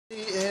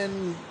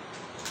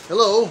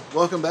Hello,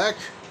 welcome back.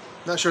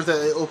 Not sure if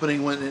that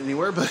opening went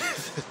anywhere, but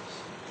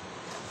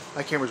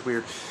my camera's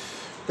weird.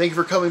 Thank you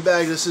for coming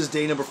back. This is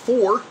day number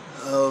 4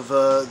 of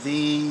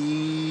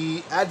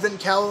the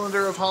Advent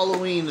calendar of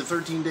Halloween, the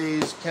 13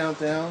 days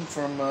countdown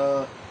from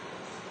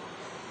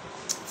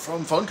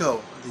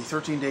Funko, the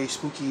 13-day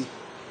spooky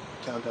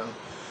countdown.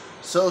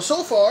 So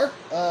far,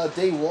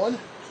 day 1,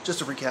 just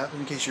to recap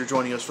in case you're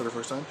joining us for the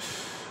first time.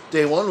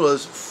 Day 1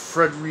 was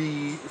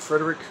Freddy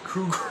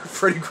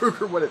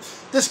Krueger,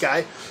 this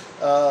guy.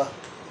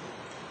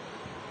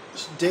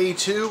 Day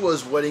 2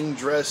 was Wedding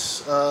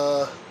Dress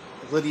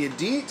Lydia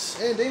Dietz,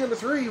 and day number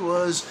 3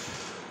 was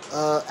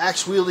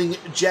axe-wielding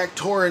Jack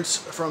Torrance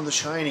from The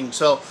Shining.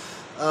 So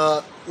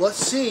let's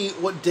see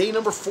what day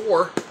number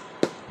 4.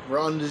 We're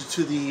on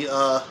to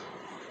the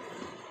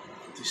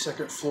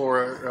second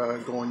floor,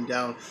 going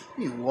down.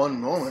 Give me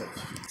one moment.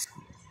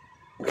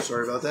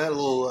 Sorry about that. A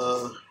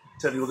little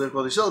technical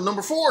difficulty. So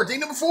number 4, day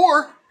number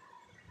 4.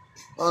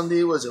 On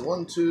the, was it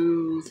 1,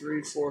 2,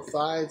 3, 4,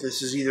 5?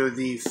 This is either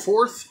the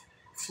 4th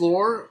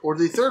floor or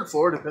the 3rd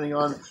floor, depending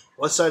on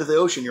what side of the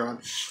ocean you're on.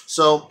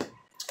 So,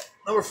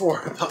 number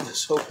 4, about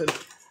this open.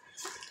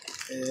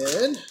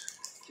 And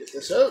get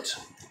this out.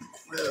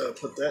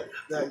 Put that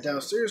back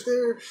downstairs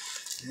there.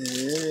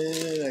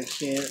 And I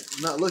can't,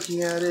 I'm not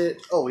looking at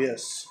it. Oh,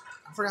 yes.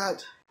 I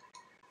forgot.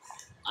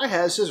 I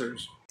had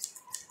scissors.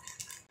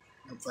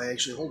 If I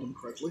actually hold them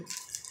correctly.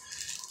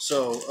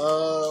 So,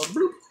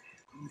 bloop.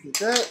 Get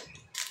that.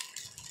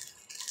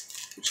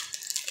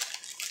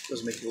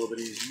 Does make it a little bit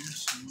easier.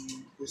 So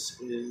this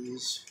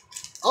is...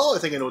 Oh, I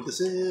think I know what this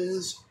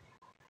is.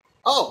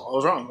 Oh, I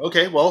was wrong.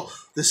 Okay, well,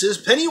 this is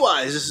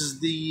Pennywise. This is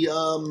the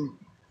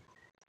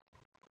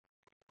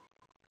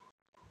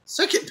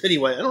second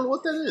Pennywise. I don't know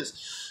what that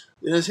is.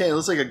 In his hand, it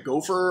looks like a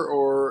gopher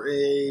or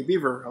a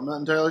beaver. I'm not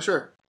entirely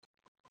sure.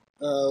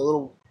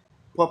 Little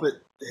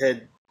puppet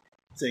head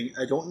thing.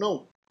 I don't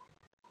know.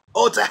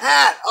 Oh, it's a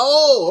hat!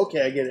 Oh,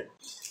 okay, I get it.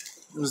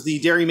 It was the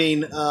Dairy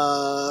Maine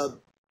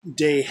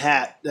Day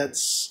hat.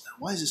 That's...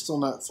 Why is it still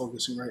not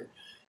focusing right?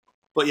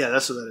 But yeah,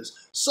 that's what that is.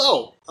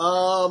 So,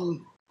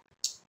 was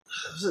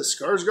it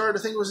Skarsgård,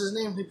 I think was his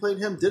name? He played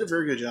him. Did a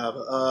very good job.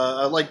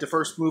 I liked the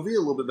first movie a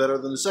little bit better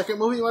than the second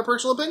movie, in my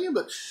personal opinion.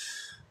 But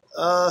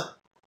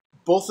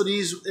both of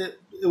these, it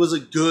was a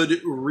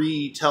good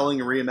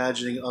retelling and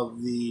reimagining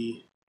of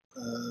the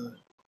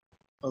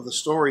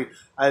story.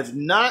 I have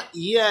not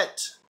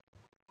yet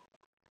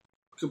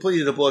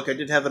completed the book. I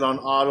did have it on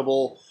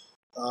Audible,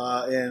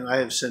 and I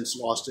have since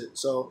lost it.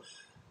 So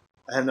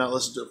I have not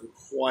listened to it for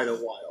quite a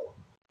while.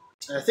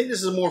 And I think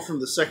this is more from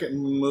the second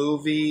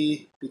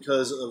movie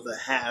because of the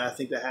hat. I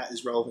think the hat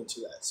is relevant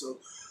to that. So,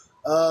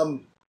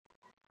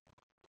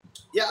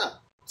 yeah.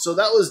 So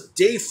that was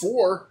day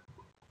 4.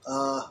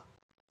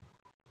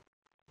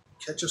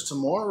 Catch us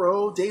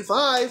tomorrow, day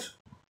 5.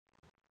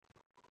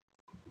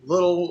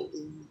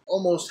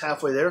 Almost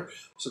halfway there.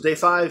 So day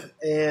 5,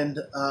 and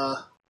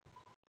let's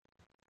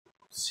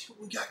see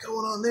what we got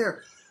going on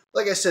there.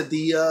 Like I said,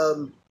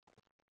 the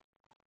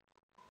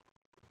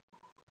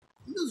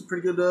it was a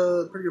pretty good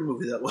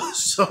movie that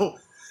was. So,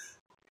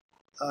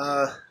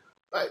 all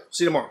right,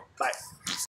 see you tomorrow. Bye.